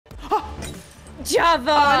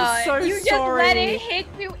Java, I'm so you just let it hit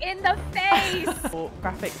you in the face. Oh,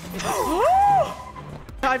 graphic.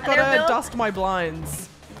 I've got to dust my blinds.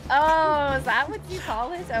 Oh, is that what you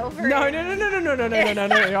call it? Over? No.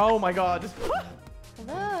 Oh my god.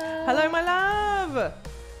 Hello. Hello, my love.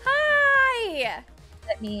 Hi.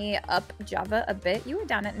 Let me up Java a bit. You were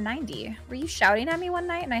down at 90. Were you shouting at me one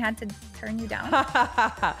night and I had to turn you down?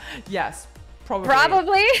 Yes, probably.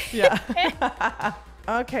 Probably. Yeah.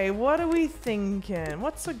 Okay, what are we thinking?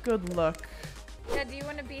 What's a good look? Yeah, do you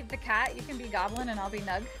want to be the cat? You can be Goblin and I'll be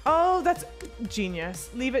Nug. Oh, that's genius.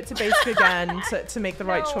 Leave it to Basic again to make the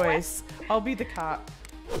right choice. I'll be the cat.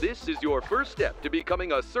 This is your first step to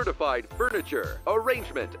becoming a certified furniture,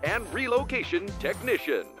 arrangement, and relocation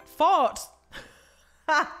technician. Fart.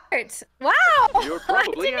 Wow! You're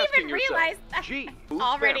probably I didn't asking even yourself, realize that. gee, who's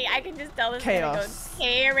Already, family? I can just tell this Chaos. is gonna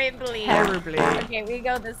go terribly. Terribly. Okay, we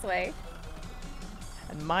go this way.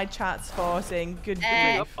 And my chat's farting. Good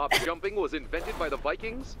grief. Up jumping was invented by the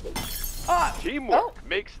Vikings. Ah, Teamwork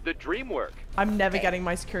makes the dream work. I'm never getting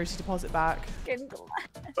my security deposit back.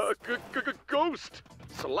 Ghost!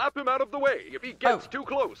 Slap him out of the way if he gets too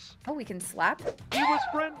close. Oh, we can slap? He was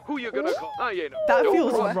friend. Who you gonna call? I ain't. That No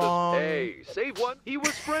feels process. wrong. Hey, save one. He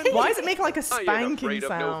was friend. Why does it make like a I ain't spanking afraid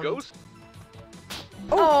sound? of no ghost.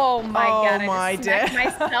 Oh my Oh god, my I just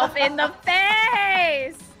smacked dear. myself in the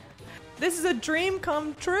face! This is a dream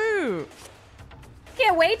come true.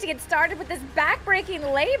 Can't wait to get started with this back-breaking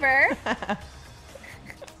labor.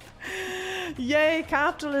 Yay,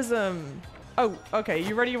 capitalism. Oh, okay.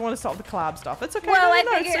 You ready? You want to start the collab stuff? It's okay. Well, no, I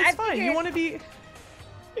no, figured- it's I fine. You figured- want to be...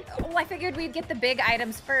 Well, I figured we'd get the big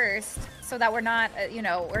items first, so that we're not,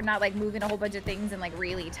 we're not like moving a whole bunch of things and like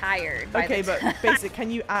really tired. By Okay, the but Basic, can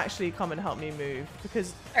you actually come and help me move?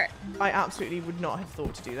 Because Sure. I absolutely would not have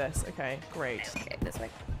thought to do this. Okay, great. Okay, this way.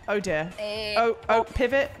 Oh dear. Eh, Oh,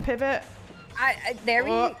 pivot. there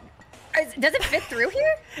we. Oh. Does it fit through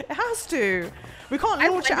here? It has to. We can't I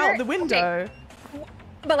launch it out the wonder- window.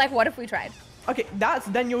 But like, what if we tried? Okay,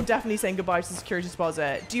 then you're definitely saying goodbye to the security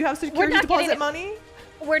deposit. Do you have security not getting deposit it. money?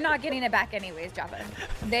 We're not getting it back anyways, Java.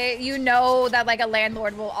 You know that like a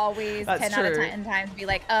landlord will always That's 10 out of true. 10 times be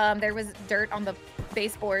like, there was dirt on the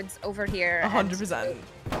baseboards over here. and 100%.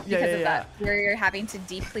 Because Yeah, of yeah. that, we're having to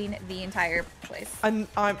deep clean the entire place. And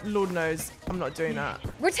Lord knows, I'm not doing that.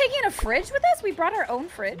 We're taking a fridge with us? We brought our own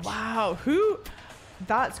fridge? Wow, who?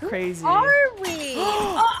 That's crazy. Are we?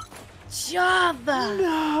 Oh, Java!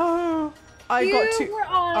 No. I You got to. were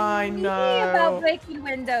on I me know. about breaking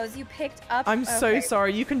windows. You picked up. I'm so okay.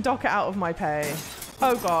 sorry. You can dock it out of my pay.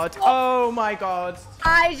 Oh god. Oh my god.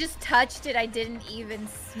 I just touched it. I didn't even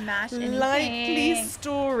smash anything. Likely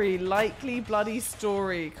story. Likely bloody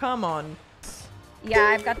story. Come on. Yeah,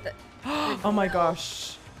 I've got the. Oh my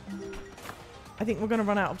gosh. I think we're gonna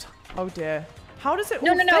run out of time. Oh dear. How does it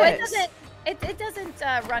No, all no, no. fit? It doesn't. It doesn't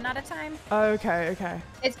run out of time. Okay.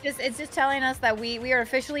 It's just telling us that we are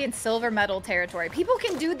officially in silver medal territory. People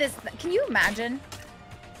can do this. Can you imagine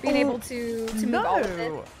being able to move all of it?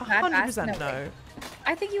 No. that fast? 100% no. way.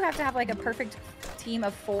 I think you have to have like a perfect team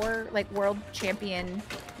of 4 like world champion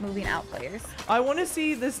moving out players. I want to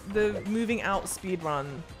see the moving out speed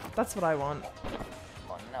run. That's what I want.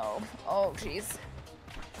 Oh no. Oh jeez.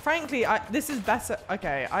 Frankly, this is better.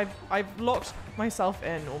 Okay, I've locked myself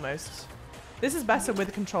in almost. This is better with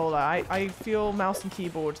a controller. I feel mouse and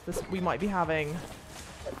keyboard. We might be having.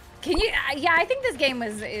 Can you? Yeah, I think this game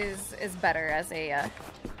is better as a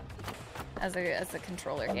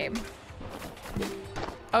controller game.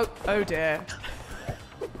 Oh dear.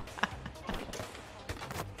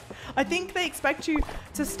 I think they expect you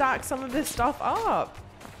to stack some of this stuff up.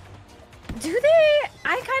 Do they?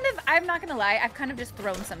 I'm not gonna lie. I've kind of just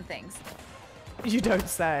thrown some things. You don't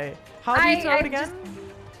say. How do you throw it again?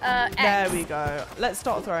 There X. we go. Let's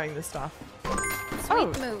start throwing this stuff.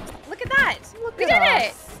 Sweet moves. Look at that. We did at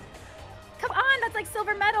it. us. Come on, that's like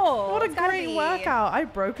silver medal. What a It's gotta great be. workout. I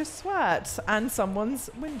broke a sweat and someone's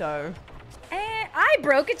window. And I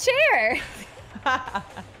broke a chair.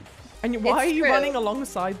 And why are It's you true. running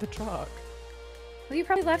alongside the truck? Well, you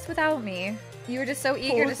probably left without me. You were just so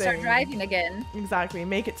eager Poor to start thing. driving again. Exactly.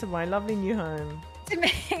 Make it to my lovely new home. To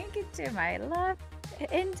make it to my love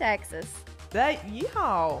in Texas. There,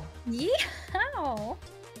 yeehaw. Yeehaw.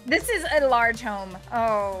 This is a large home.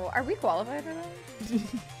 Oh, are we qualified for that?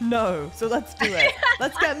 No, so let's do it.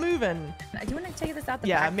 Let's get moving. Do you want to take this out the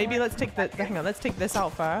Yeah, back maybe door? let's take hang on, let's take this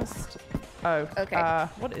out first. Oh, Okay.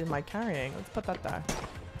 What am I carrying? Let's put that there.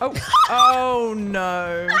 Oh, oh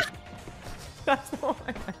no. That's not what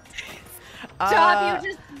I meant. Job, you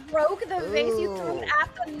just broke the vase you threw it at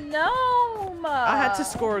the gnome. I had to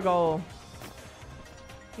score a goal.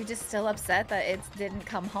 You're just still upset that it didn't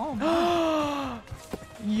come home.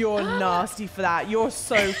 You're nasty for that. You're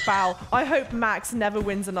so foul. I hope Max never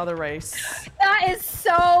wins another race. That is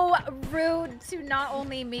so rude to not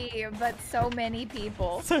only me, but so many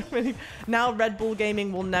people. So many. Now Red Bull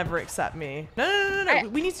Gaming will never accept me. No.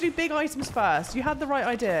 We need to do big items first. You had the right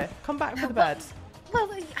idea. Come back for the bed. Well,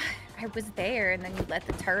 I was there, and then you let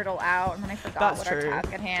the turtle out, and then I forgot what our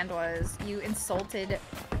task at hand was. You insulted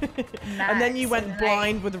Max. And then you went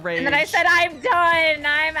blind with rage. And then I said, I'm done.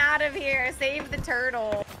 I'm out of here. Save the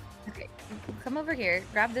turtle. Okay, come over here.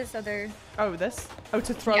 Grab this other... Oh, this? Oh,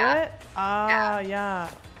 to throw it? Ah, yeah.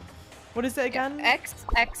 What is it again? Yeah.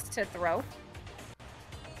 X to throw.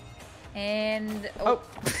 And... Oh.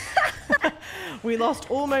 We lost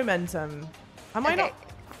all momentum. Am I not?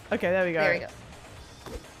 Okay, there we go. There we go.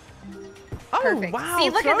 Oh, Perfect. wow. See,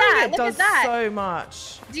 look at that. It does so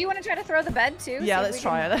much. Do you want to try to throw the bed too? Yeah, let's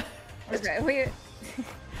try it. Okay,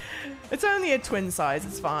 It's only a twin size.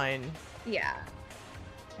 It's fine. Yeah.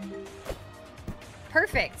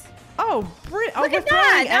 Perfect. Oh, we're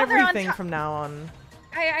throwing everything from now on.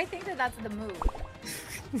 I think that's the move.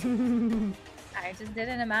 I just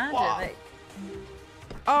didn't imagine. Like...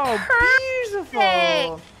 Oh, Perfect.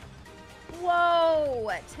 beautiful. Whoa,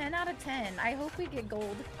 10 out of 10. I hope we get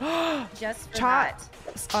gold just for Chat.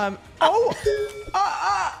 that.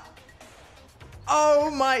 Oh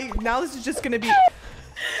my, now this is just gonna be...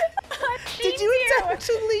 Did you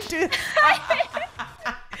intentionally do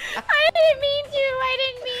that? I didn't mean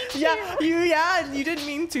to. Yeah, you didn't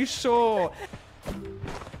mean to, sure.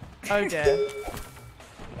 Oh dear.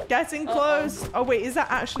 Getting close. Oh wait, is that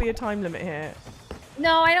actually a time limit here?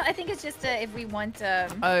 No, I think it's just if we want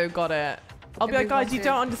Oh, got it. I'll be like, guys, you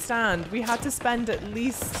don't understand. We had to spend at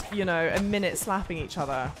least, you know, a minute slapping each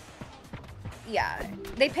other. Yeah,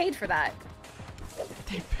 they paid for that.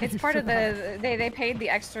 It's part of the they paid the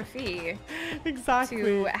extra fee. Exactly.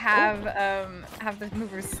 To have the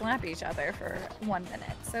movers slap each other for 1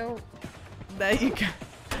 minute. So there you go.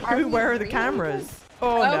 Where are the cameras?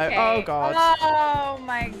 Oh okay. No! Oh god! Oh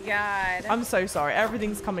my god! I'm so sorry.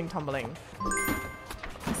 Everything's coming tumbling.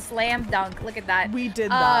 Slam dunk! Look at that. We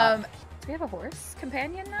did that. Do we have a horse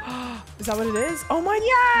companion now? Is that what it is? Oh my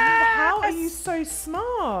god! How are you so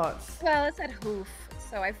smart? Well, it said hoof,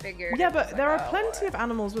 so I figured. Yeah, but there are plenty of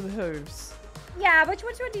animals with hooves. Yeah, but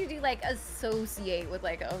which one do you like associate with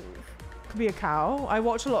like a hoof? Could be a cow. I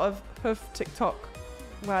watch a lot of hoof TikTok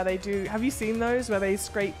where they do. Have you seen those where they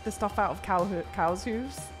scrape the stuff out of cow's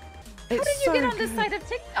hooves? How did you get on this side of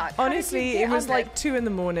TikTok? Honestly, it was like 2 in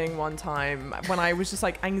the morning one time when I was just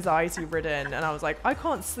like anxiety ridden and I was like, I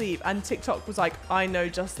can't sleep. And TikTok was like, I know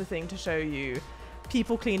just the thing to show you.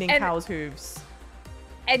 People cleaning cows' hooves.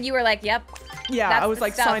 And you were like, yep. Yeah, I was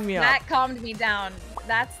like, sign me up. That calmed me down.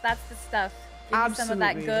 That's the stuff. Give Absolutely. me some of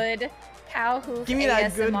that good cow hoof Give me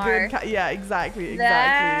that ASMR. good yeah, exactly.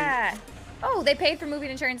 Oh, they paid for movie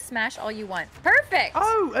insurance. Smash all you want. Perfect.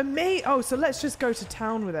 Oh, amazing. Oh, so let's just go to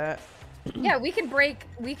town with it. Yeah, we can break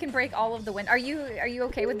all of the windows. Are you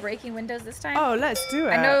okay with breaking windows this time? Oh, let's do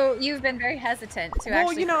it. I know you've been very hesitant to actually.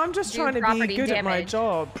 Well, you know, I'm just trying to be good at my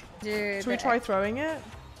job. Should we try throwing it?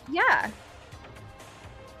 Yeah.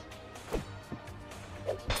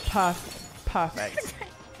 Perfect.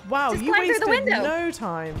 Wow, just you climb through the wasted window. no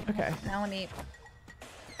time. Okay. Now let me.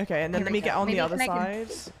 Okay, and then let me get on the other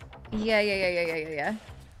side. Yeah.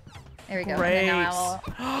 There we go. Great. And then now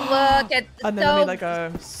I will look at and then let me let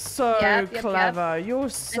go. So clever. Yep. You're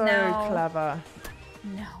so clever.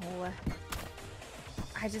 No.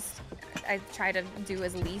 I try to do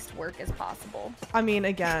as least work as possible. I mean,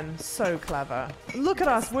 again, so clever. Look at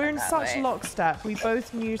us. We're in such lockstep. We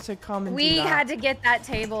both knew to come and do that. We had to get that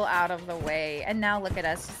table out of the way, and now look at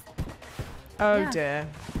us. Oh dear.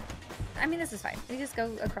 I mean, this is fine. We just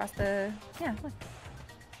go across the. Yeah. Look.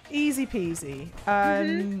 Easy peasy.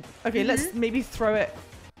 Okay, let's maybe throw it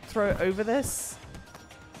over this.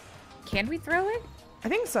 Can we throw it? I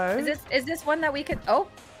think so. Is this one that we could? Oh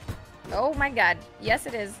my God. Yes,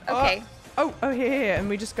 it is. Okay. Oh, here, and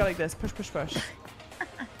we just go like this. Push.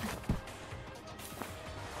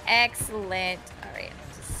 Excellent. All right.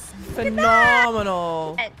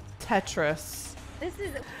 Phenomenal. Tetris. This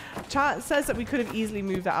is. Chat says that we could have easily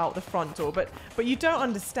moved that out the front door, but you don't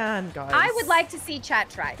understand, guys. I would like to see chat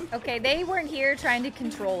try. Okay, they weren't here trying to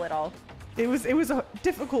control it all. It was a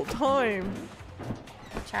difficult time.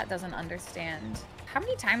 Chat doesn't understand. How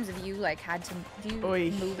many times have you like had to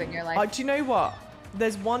move in your life? Do you know what?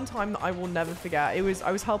 There's one time that I will never forget. I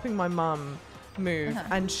was helping my mum move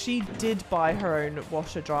and she did buy her own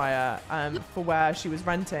washer dryer for where she was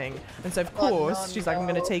renting, and so of course she's like, I'm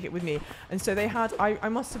gonna take it with me. And so they had I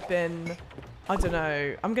must have been I don't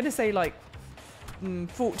know. I'm going to say like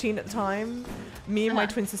 14 at the time. Me and my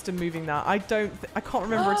twin sister moving that. I can't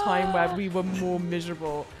remember a time where we were more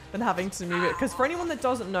miserable than having to move it. Because for anyone that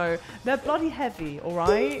doesn't know, they're bloody heavy, all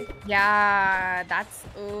right? Yeah, that's,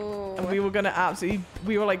 ooh. And we were going to absolutely,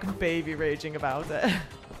 we were like baby raging about it.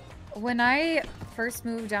 When I first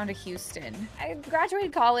moved down to Houston, I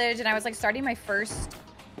graduated college and I was like starting my first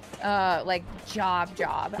like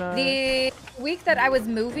job. The week that I was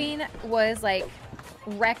moving was like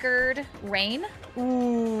record rain.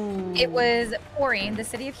 Ooh. It was pouring. The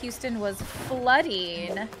city of Houston was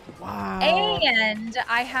flooding. Wow. And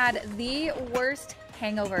I had the worst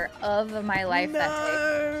hangover of my life that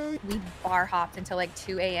day. We bar hopped until like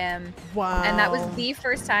 2 a.m. Wow. And that was the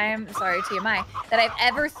first time, sorry, TMI, that I've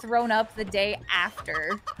ever thrown up the day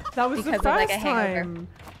after. That was the first time.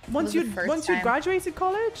 Once you graduated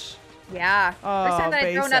college? Yeah. Oh, first time that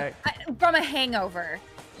I've thrown up from a hangover.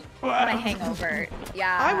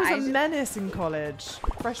 Yeah. I was a menace in college.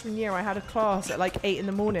 Freshman year, I had a class at like 8 in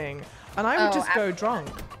the morning, and I would just go drunk.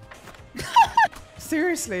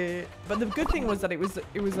 Seriously. But the good thing was that it was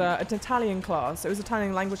an Italian class. It was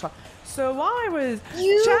Italian language class. So I was.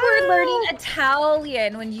 You were learning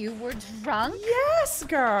Italian when you were drunk? Yes,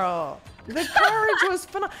 girl. The courage was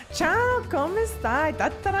phenomenal. Ciao, come stai? Da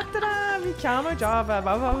da da da. Mi chiamo Java.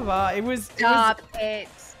 Blah blah blah. It was. Stop it.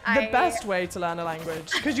 The best way to learn a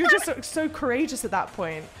language, because you're just so courageous at that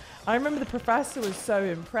point. I remember the professor was so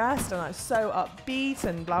impressed, and I was so upbeat,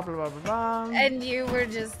 and blah blah blah blah blah. And you were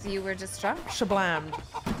just drunk. Shablammed.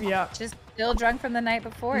 Yeah. Just still drunk from the night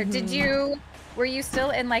before. Were you still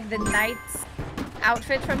in like the night's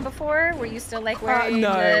outfit from before? Were you still like wearing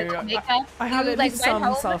the makeup? I had at least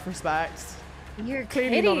some self-respect. You're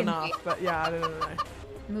clearly not enough, but yeah, I don't know.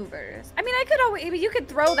 Movers. I mean, I could always, you could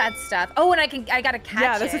throw that stuff. Oh, and I gotta catch it.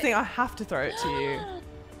 Yeah, that's the thing. I have to throw it to you.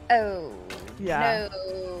 Oh. Yeah.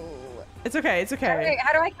 No. It's okay. It's okay. Okay,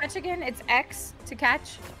 how do I catch again? It's X to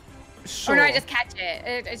catch. Sure. Or no, I just catch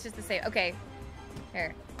it. It's just the same. Okay.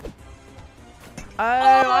 Here. Oh,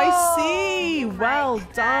 I see. Well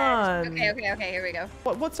done. Okay. Here we go.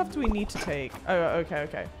 What stuff do we need to take? Oh,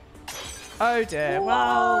 okay. Oh dear. Whoa.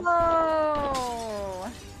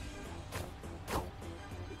 Well.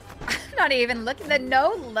 Not even looking.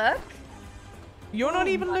 No look. You're not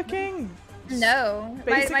even looking. No.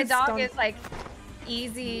 My dog is like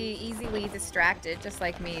easily distracted, just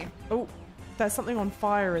like me. Oh, there's something on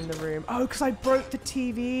fire in the room. Oh, because I broke the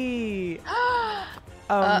TV. Oh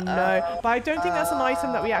no. But I don't think that's an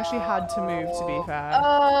item that we actually had to move, to be fair.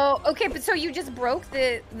 Oh, okay. But so you just broke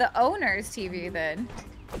the owner's TV then?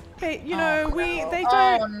 Okay, you know, they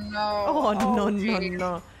don't. Oh no. Oh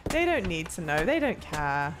no. They don't need to know. They don't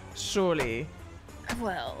care. Surely.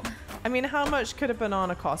 Well. I mean, how much could a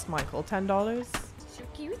banana cost, Michael? $10?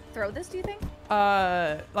 Can you throw this, do you think?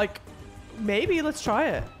 Like, maybe. Let's try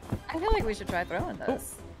it. I feel like we should try throwing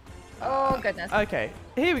this. Oh goodness. Okay.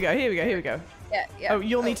 Here we go. Yeah. Oh,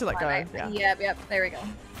 you'll need to let go. Yeah. Yep. There we go.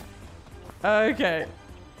 Okay.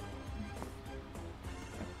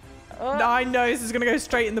 Oh. No, I know this is gonna go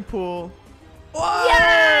straight in the pool. Whoa!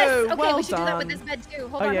 Yes! Okay, well we should done. do that with this bed too.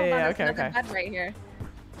 Hold on. There's another bed right here.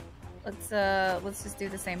 Let's just do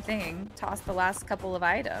the same thing. Toss the last couple of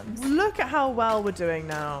items. Look at how well we're doing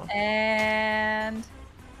now. And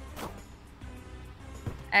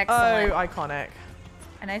excellent. Oh, iconic.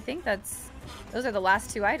 And I think those are the last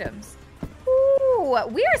two items. Ooh,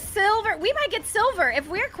 we are silver. We might get silver if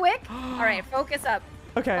we're quick. All right, focus up.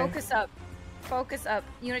 Okay. Focus up.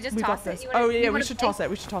 You wanna just We toss got it? this. Oh yeah, we should toss it.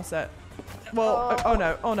 Well, oh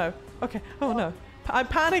no. Okay. Oh no. I'm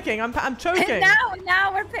panicking. I'm choking.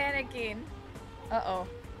 now we're panicking. Uh-oh.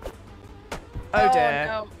 Oh dear.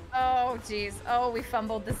 No. Oh jeez. Oh, we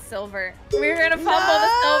fumbled the silver. We were gonna fumble the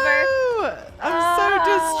silver. I'm so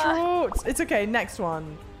distraught. It's okay. Next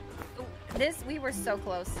one. We were so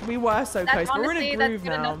close. We were so close. But we're in a groove that's good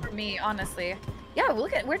now. enough for me, honestly. Yeah,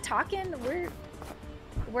 look at we're talking.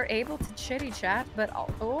 We're able to chitty chat, but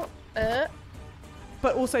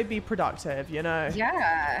but also be productive, you know.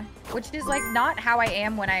 Yeah, which is like not how I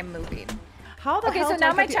am when I'm moving. How the hell so do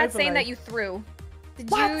now I my get the chat's saying overlay? that you threw.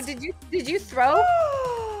 What? Did you throw?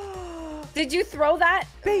 Did you throw that?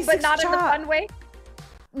 Basics but not in the chat. fun way.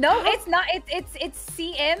 No, it's not. It's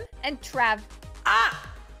CM and Trav.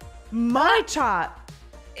 My chat.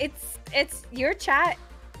 It's your chat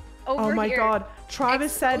over here. Oh my god.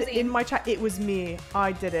 Travis said exposing. in my chat, it was me.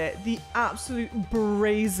 I did it. The absolute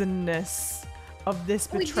brazenness of this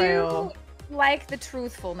betrayal. We do like the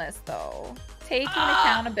truthfulness, though. Taking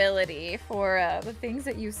accountability for the things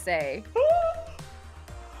that you say.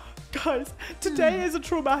 Guys, today is a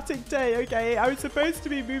traumatic day, okay? I was supposed to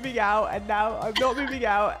be moving out, and now I'm not moving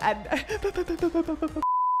out, and...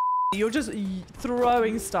 You're just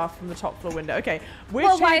throwing stuff from the top floor window. Okay,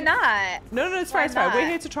 well, why not? No, it's fine, it's fine. We're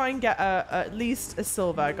here to try and get at least a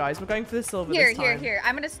silver, guys. We're going for the silver this time. Here.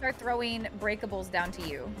 I'm gonna start throwing breakables down to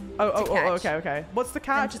you. Oh, okay. What's the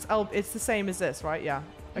catch? It's the same as this, right? Yeah.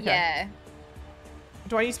 Okay. Yeah.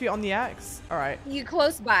 Do I need to be on the X? All right. You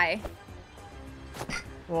close by.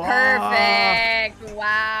 Wow. Perfect.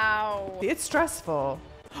 Wow. It's stressful.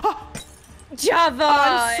 Java,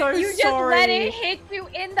 I'm so you just let it hit you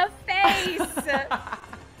in the face.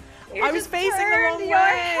 I was facing the wrong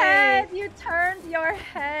way. You turned your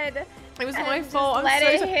head. It was my fault. I'm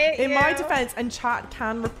so sorry. In my defense, and chat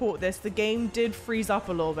can report this, the game did freeze up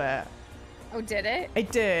a little bit. Oh, did it?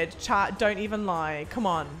 It did. Chat, don't even lie. Come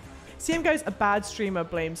on. CM goes, a bad streamer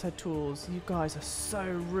blames her tools. You guys are so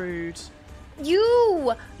rude.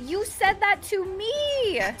 You said that to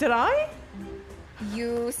me. Did I?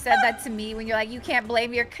 You said that to me when you're like, you can't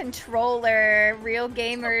blame your controller. Real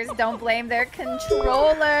gamers don't blame their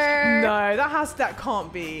controller. No, that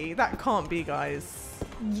can't be. That can't be, guys.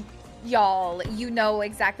 Y'all, you know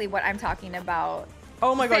exactly what I'm talking about.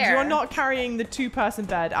 Oh my god, you're not carrying the two-person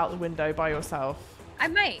bed out the window by yourself. I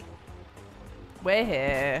might. We're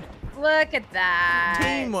here. Look at that.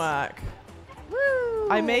 Teamwork. Woo.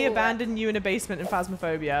 I may abandon you in a basement in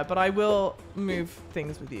Phasmophobia, but I will move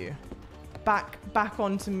things with you. Back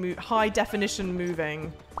onto high definition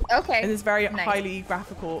moving. Okay. And this very highly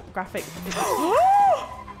graphic.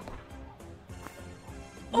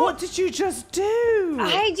 What did you just do?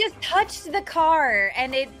 I just touched the car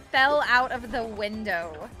and it fell out of the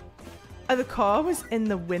window. Oh, the car was in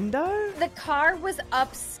the window? The car was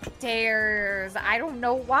upstairs. I don't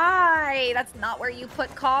know why. That's not where you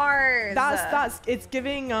put cars. It's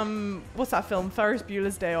giving what's that film? Ferris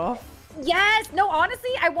Bueller's Day Off. Yes. No, honestly,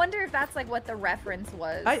 I wonder if that's like what the reference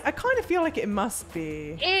was. I kind of feel like it must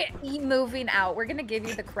be. Moving out. We're gonna give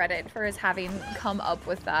you the credit for having come up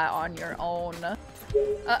with that on your own.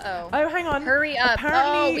 Uh-oh. Oh, hang on. Hurry up.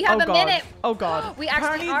 Apparently, we have a minute. Oh god. We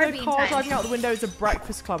actually Apparently the car driving out the window is a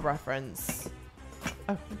Breakfast Club reference.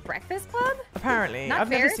 Oh. Breakfast Club? Apparently. Not I've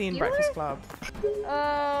Ferris never seen Bueller? Breakfast Club.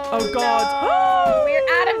 Oh god. No. We're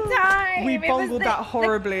out of time. We bungled that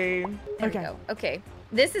horribly. Okay. Okay.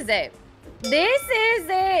 This is it. This is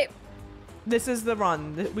it. This is the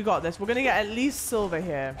run. We got this. We're going to get at least silver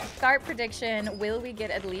here. Start prediction. Will we get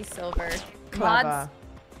at least silver? Clever. Mods,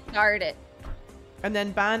 start it. And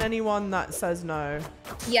then ban anyone that says no.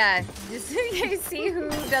 Yeah. Just see who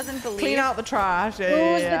doesn't believe. Clean out the trash.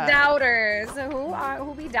 Who's the doubters?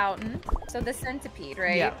 Who be doubting? So the centipede,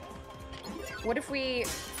 right? Yeah. What if we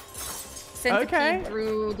centipede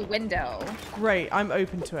through the window? Great. I'm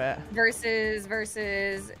open to it.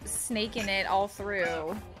 Versus snaking it all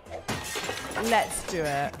through. Let's do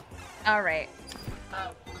it. All right.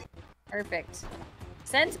 Perfect.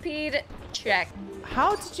 Centipede, check.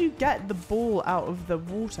 How did you get the ball out of the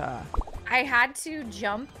water? I had to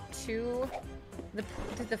jump to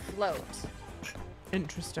the float.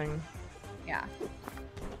 Interesting. Yeah.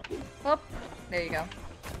 Oh, there you go.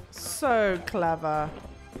 So clever.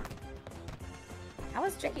 That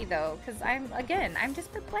was tricky though, because I'm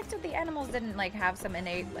just perplexed that the animals didn't like have some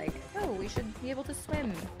innate like, oh, we should be able to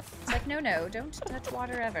swim. It's like, no, don't touch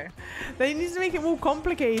water ever. They need to make it more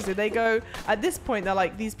complicated. They go, at this point, they're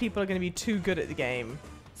like, these people are going to be too good at the game.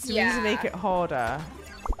 So we need to make it harder.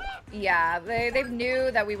 Yeah, they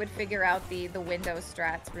knew that we would figure out the window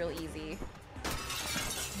strats real easy.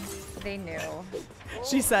 They knew.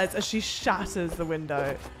 She says as she shatters the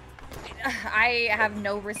window. I have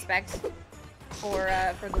no respect for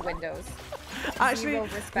the windows. Actually,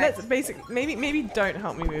 let's maybe don't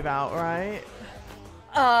help me move out, right?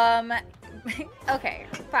 Okay,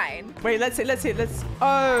 fine. Wait, let's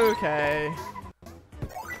okay.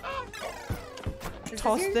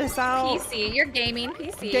 Toss this out. PC, your gaming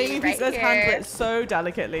PC. Gaming right PC, let's here. handle it so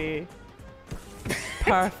delicately.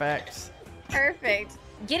 Perfect. Perfect.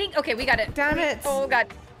 Okay, we got it. Damn it. Oh god.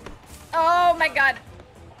 Oh my god.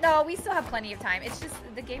 No, we still have plenty of time. It's just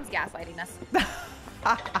the game's gaslighting us.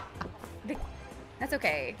 That's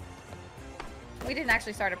okay. We didn't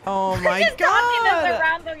actually start a. Oh my just god! tossing this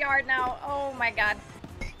around the yard now. Oh my god.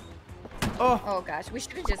 Oh. Oh gosh, we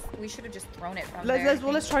should have just thrown it from there.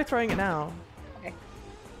 Let's try throwing it now. Okay.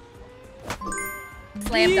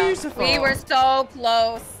 Slam dunk. We were so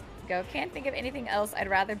close. Go. Can't think of anything else I'd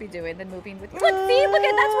rather be doing than moving with you. Look, see, look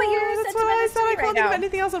at that's what your that's sentiment why is doing I right can't now. think of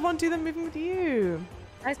anything else I want to do than moving with you.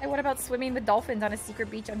 I say, what about swimming with dolphins on a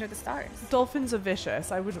secret beach under the stars? Dolphins are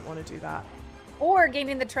vicious. I wouldn't want to do that. Or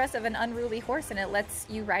gaining the trust of an unruly horse and it lets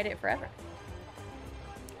you ride it forever.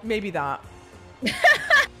 Maybe that.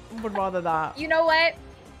 Would rather that. You know what?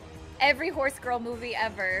 Every horse girl movie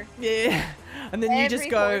ever. Yeah. And then you just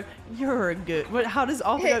go, horse... you're a good. How does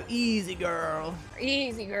Arthur go? Easy, girl.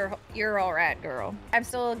 Easy, girl. You're all right, girl. I'm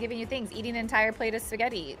still giving you things. Eating an entire plate of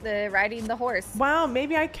spaghetti. Riding the horse. Wow,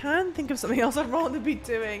 maybe I can think of something else I'd rather be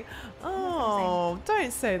doing. Oh,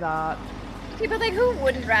 don't say that. Okay, but like, who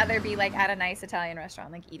wouldn't rather be like at a nice Italian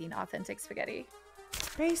restaurant, like eating authentic spaghetti?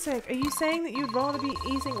 Basic, are you saying that you'd rather be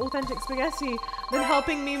eating authentic spaghetti than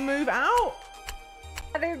helping me move out?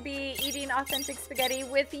 I'd rather be eating authentic spaghetti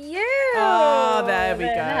with you. Oh, there we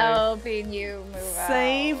than go. Helping you move out.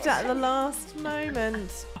 Saved at the last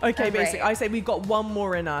moment. Okay, Basic, right. I say we've got one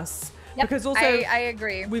more in us. Yep, because also, I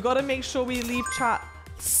agree. we got to make sure we leave chat.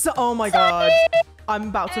 So, oh my God. I'm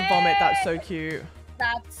about to vomit. That's so cute.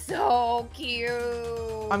 That's so cute.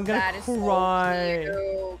 I'm going to cry.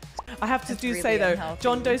 So I have to really say though, unhealthy.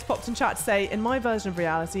 John Doe's popped in chat to say, in my version of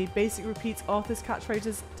reality, Basic repeats Arthur's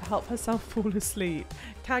catchphrases to help herself fall asleep.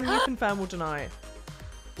 Can you confirm or deny?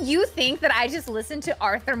 You think that I just listened to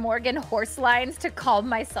Arthur Morgan horse lines to calm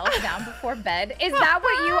myself down before bed? Is that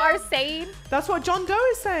what you are saying? That's what John Doe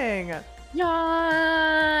is saying. John.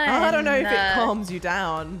 I don't know if it calms you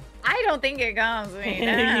down. I don't think it calms me He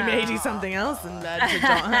down. may do something else in bed to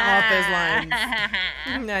Arthur's lines.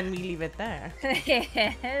 And we leave it there.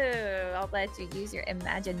 I'll let you use your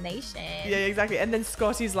imagination. Yeah, exactly. And then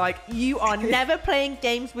Scotty's like, you are never playing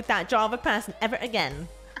games with that Java person ever again.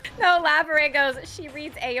 No, Laveray goes, she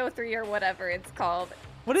reads AO3 or whatever it's called.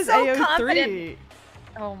 What is So AO3? confident.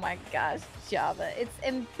 Oh my gosh, Java. It's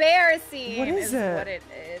embarrassing. What is it? What it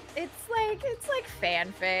is. It's like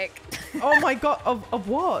fanfic. Oh my God, of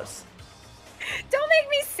what? Don't make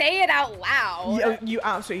me say it out loud. You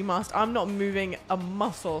absolutely must. I'm not moving a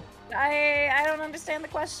muscle. I don't understand the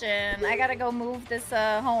question. I gotta go move this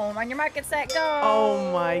home. On your mark, get set, go.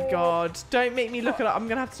 Oh my God. Don't make me look it up. I'm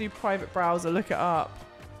gonna have to do private browser. Look it up.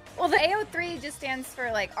 Well, the AO3 just stands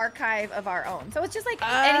for like archive of our own. So it's just like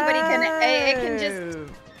anybody can,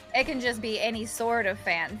 it can just be any sort of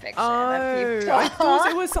fan fiction. I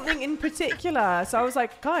thought it was something in particular. So I was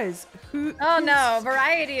like, guys, who? Oh no,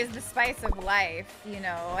 variety is the spice of life. You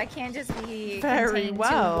know, I can't just be contained to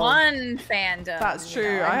one fandom. That's true.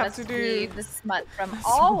 You know? I have must to do leave the smut from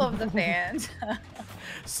all of the fans.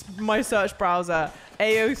 My search browser,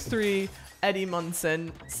 AO3, Eddie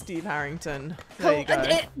Munson, Steve Harrington. There you go.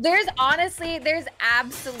 There's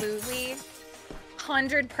absolutely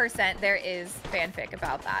 100% there is fanfic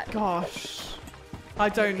about that. Gosh. I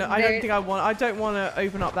don't know. I don't want to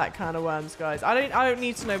open up that can of worms, guys. I don't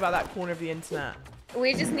need to know about that corner of the internet.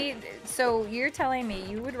 We just need, so you're telling me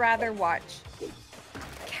you would rather watch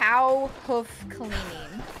cow hoof cleaning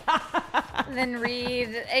than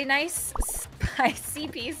read a nice spicy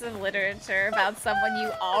piece of literature about someone you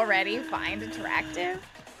already find attractive?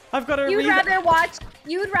 I've got to read.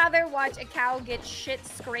 You'd rather watch a cow get shit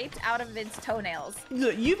scraped out of its toenails.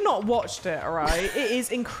 Look, you've not watched it, all right? It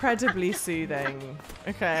is incredibly soothing.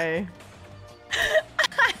 Okay.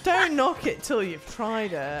 Don't knock it till you've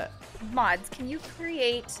tried it. Mods, can you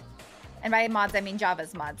create, and by mods I mean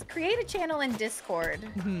Java's mods, create a channel in Discord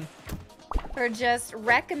for just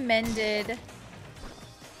recommended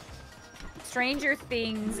Stranger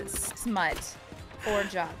Things smut for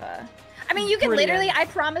Java. I mean, you can literally, I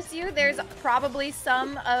promise you, there's probably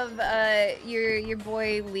some of your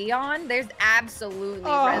boy Leon. There's absolutely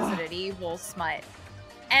Resident Evil smut.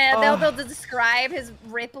 And they'll describe his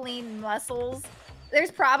rippling muscles. There's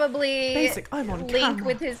probably Basic, I'm on Link camera.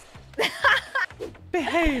 with his...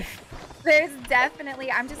 Behave. There's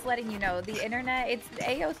definitely, I'm just letting you know, the internet, it's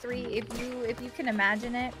AO3, if you can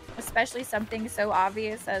imagine it, especially something so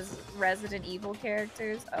obvious as Resident Evil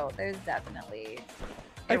characters. Oh, there's definitely...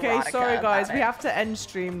 Okay, sorry guys, we have to end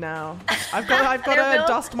stream now. I've got to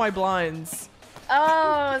dust my blinds.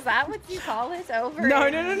 Oh, is that what you call it? Over? No.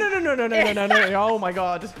 Oh my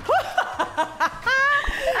God.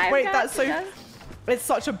 Wait, that's so. It's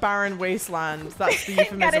such a barren wasteland. That's the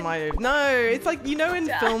euphemism I use. No, it's like, you know, in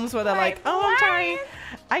films where they're like, oh, I'm sorry,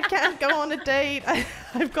 I can't go on a date.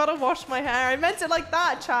 I've got to wash my hair. I meant it like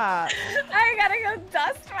that, chat. I gotta go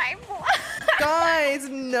dust my blood. Guys,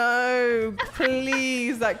 no,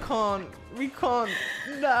 please, we can't,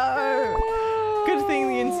 no. Good thing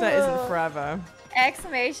the internet isn't forever.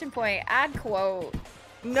 Exclamation point, add quote.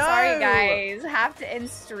 No. Sorry guys, have to end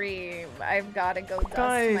stream. I've gotta go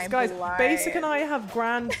dust my blood. Basic and I have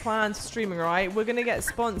grand plans for streaming, right? We're gonna get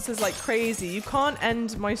sponsors like crazy. You can't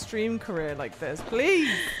end my stream career like this,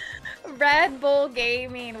 please. Red Bull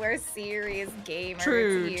Gaming, we're serious gamers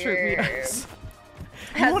True. here. Yes.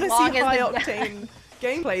 You want to see high the- octane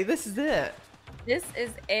gameplay? This is it. This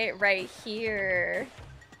is it right here.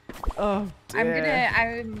 Oh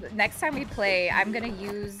dear. Next time we play, I'm gonna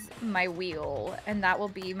use my wheel, and that will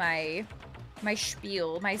be my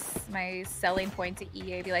spiel, my selling point to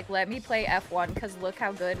EA. Be like, let me play F1 because look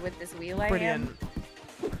how good with this wheel I am.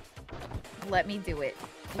 Let me do it.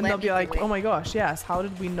 And they'll be like, oh my gosh, yes. How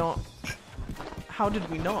did we not?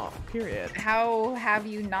 Period. How have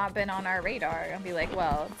you not been on our radar? I'll be like,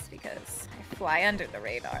 well, it's because I fly under the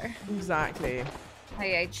radar. Exactly.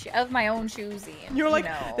 Of my own choosing. You're like,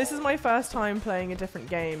 know. this is my first time playing a different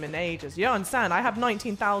game in ages. You don't understand. I have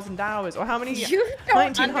 19,000 hours, or how many? You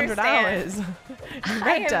don't 1,900 hours.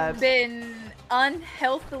 I have been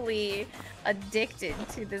unhealthily addicted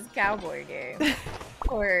to this cowboy game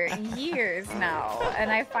for years now, and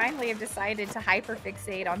I finally have decided to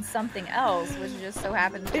hyperfixate on something else, which just so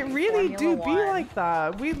happens to It be really Formula do be 1. like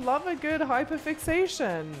that. We love a good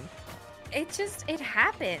hyperfixation. It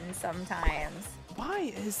happens sometimes.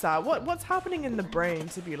 Why is that? What's happening in the brain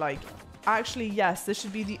to be like, actually, yes, this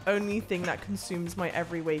should be the only thing that consumes my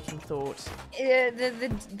every waking thought?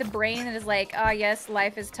 The brain is like, oh yes,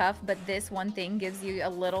 life is tough, but this one thing gives you a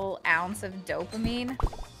little ounce of dopamine.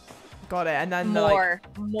 Got it. And then more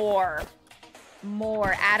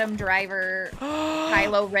Adam Driver,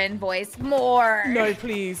 Kylo Ren voice, more. No,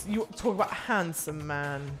 please. You talk about handsome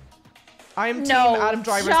man. I am team No, Adam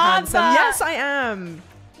Driver's Jabba. handsome. Yes, I am.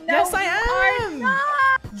 No, yes, I you am. are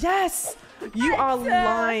not. Yes. You are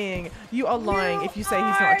lying. You are lying if you say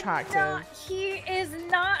he's not attractive. He is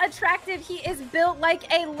not attractive. He is built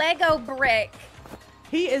like a Lego brick.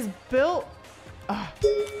 He is built.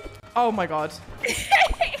 Oh my god.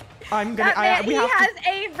 I'm gonna. He has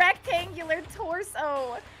a rectangular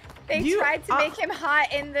torso. They tried to make him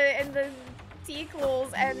hot in the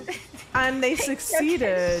sequels, and they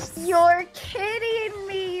succeeded. You're kidding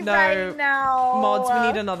me right now. Mods, we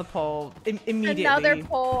need another poll immediately. Another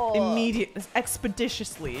poll.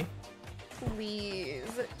 Expeditiously.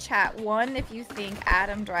 Please, chat. 1, if you think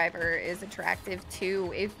Adam Driver is attractive.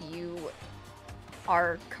 2, if you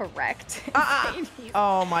are correct.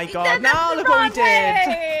 Oh my god. Now look what we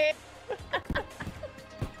did.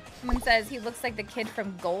 Someone says he looks like the kid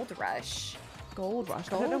from Gold Rush. Gold Rush?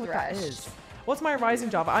 I don't know what that is. What's my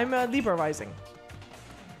rising Java? I'm a Libra rising.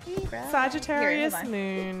 Libra. Sagittarius Here,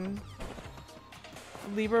 moon.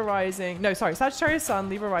 Libra rising. No, sorry. Sagittarius sun,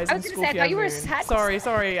 Libra rising, I was gonna Scorpio say, I thought you were moon. Sagittarius.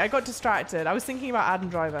 Sorry. I got distracted. I was thinking about Adam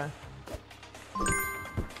Driver.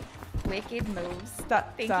 Wicked moves.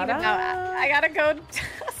 Thinking about I gotta go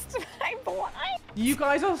dust my blind. You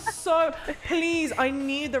guys are so... Please, I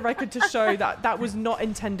need the record to show that that was not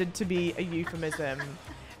intended to be a euphemism.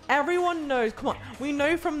 Everyone knows. Come on, we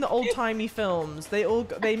know from the old-timey films.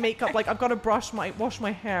 They make up like, I've got to wash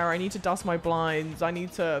my hair. I need to dust my blinds. I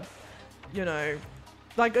need to, you know,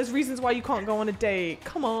 like there's reasons why you can't go on a date.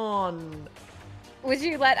 Come on. Would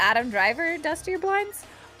you let Adam Driver dust your blinds?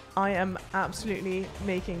 I am absolutely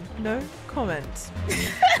making no comment.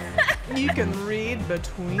 You can read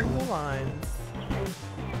between the lines.